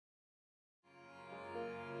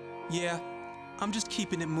Yeah, I'm just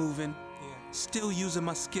keeping it moving. Still using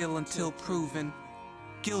my skill until proven.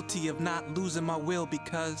 Guilty of not losing my will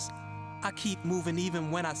because I keep moving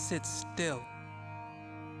even when I sit still.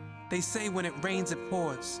 They say when it rains it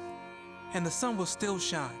pours, and the sun will still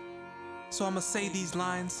shine. So I'ma say these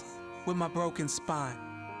lines with my broken spine.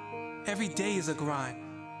 Every day is a grind.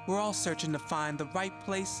 We're all searching to find the right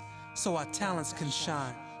place so our talents can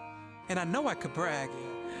shine. And I know I could brag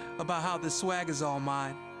about how this swag is all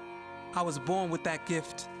mine. I was born with that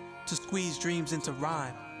gift to squeeze dreams into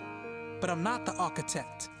rhyme. But I'm not the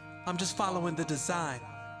architect, I'm just following the design.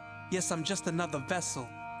 Yes, I'm just another vessel,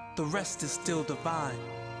 the rest is still divine.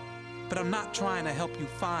 But I'm not trying to help you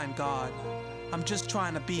find God, I'm just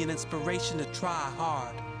trying to be an inspiration to try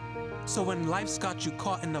hard. So when life's got you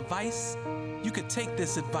caught in a vice, you could take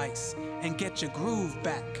this advice and get your groove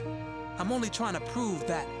back. I'm only trying to prove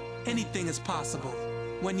that anything is possible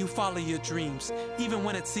when you follow your dreams, even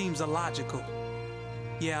when it seems illogical.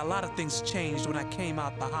 Yeah, a lot of things changed when I came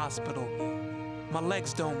out the hospital. My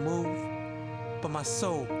legs don't move, but my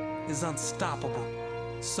soul is unstoppable.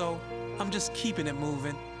 So I'm just keeping it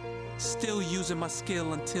moving, still using my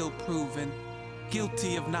skill until proven.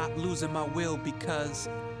 Guilty of not losing my will because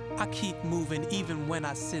I keep moving even when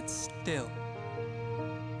I sit still.